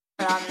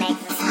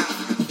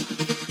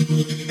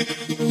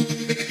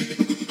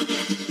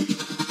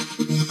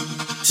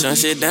shut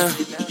shit down.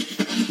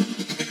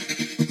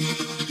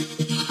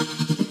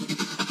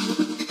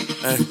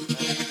 Ay.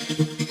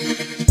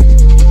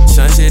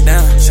 Shut shit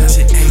down. Shut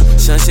shit down.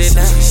 Shut shit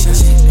down.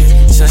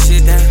 Shut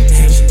shit down.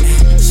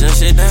 Shut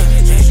shit down.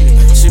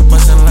 She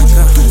bustin' like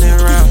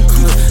 100 round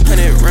clip.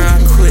 100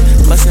 round quick.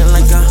 Bustin'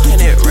 like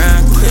 100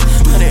 round clip.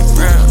 100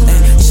 round.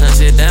 Shut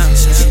shit down.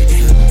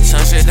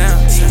 Shut shit down.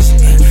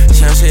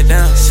 Shut shit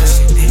down.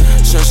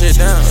 Shut shit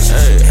down.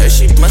 Hey,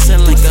 she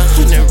bustin' like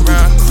 100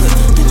 round clip.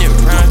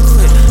 100 round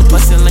clip.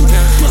 Bustin' like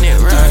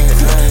 100 round.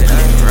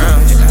 100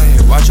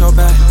 round. Watch your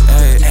back.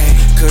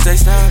 Cause they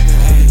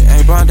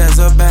stoppin'. Bond that's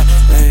a back.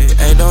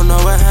 Don't know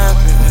what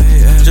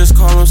happened. Just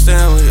call him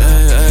Stanley.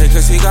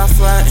 Cause he got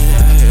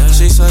flattened.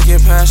 She so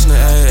get passionate.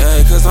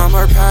 Cause I'm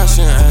her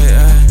passion.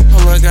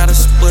 I got a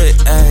split.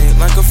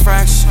 Like a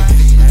fraction.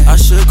 I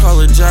should call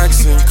her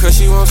Jackson, cause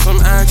she wants some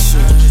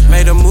action.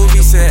 Made a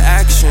movie, said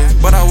action,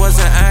 but I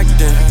wasn't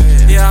acting.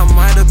 Yeah, I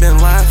might have been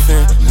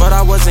laughing, but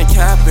I wasn't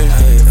capping.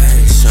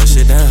 Shut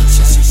shit down.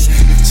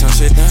 Shut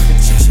shit down.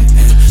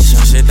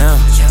 Shut shit down.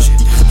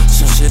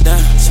 Shut shit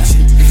down.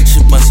 She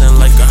bustin'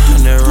 like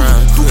 100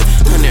 round clip.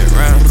 100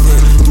 round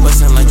clip.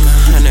 Bustin' like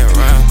 100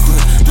 round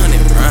clip.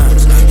 100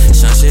 rounds.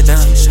 Shut shit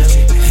down. Shut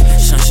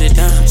shit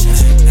down.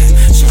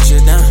 Shut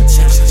shit down.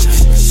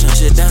 Shut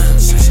shit down.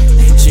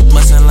 She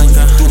bustin' like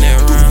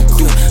 100 round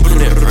clip.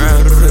 100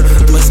 round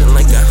clip. Bustin'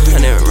 like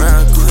 100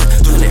 round clip.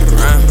 100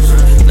 rounds.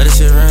 Let that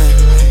shit rain.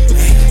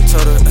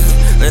 Told her,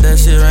 let that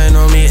shit rain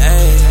on me.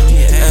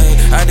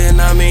 I did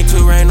not mean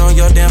to rain on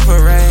your damn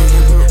parade.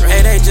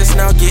 They just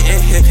now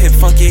getting hip,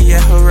 funky,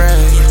 yeah, hooray.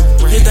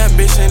 Hit that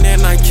bitch and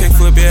then I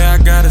kickflip, yeah, I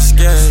got a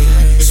skate.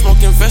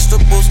 Smoking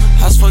vegetables,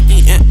 house fuck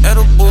eating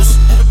edibles.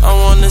 I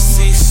wanna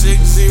see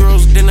 6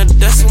 zeros, then a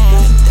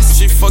decimal.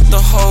 She fucked the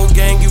whole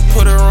gang, you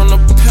put her on a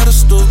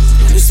pedestal.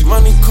 This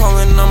money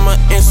calling, I'ma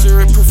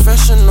answer it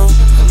professional.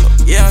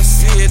 Yeah, I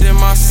see it in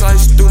my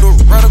sights through the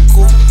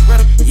reticle.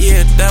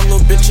 Yeah, that little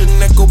bitch a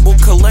neckable,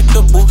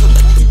 collectible.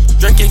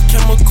 Drinking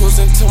chemicals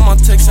until my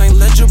text ain't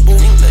legible.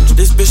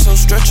 This bitch so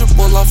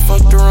stretchable, I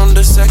fucked her on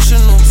the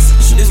sectional.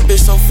 This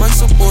bitch so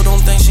flexible,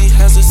 don't think she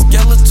has a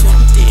skeleton.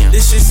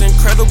 This shit's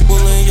incredible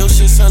and your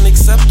shit's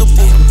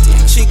unacceptable.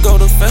 She go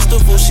to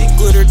festival, she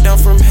glitter down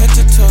from head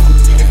to toe.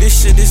 This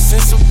shit is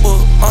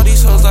sensible, all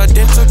these hoes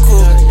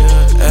identical.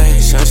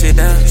 Ayy, shut shit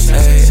down.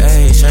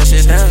 Ayy, shut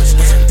shit down.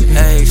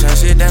 Ayy, shut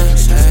shit down.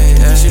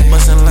 She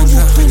bustin' like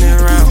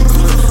 100 round.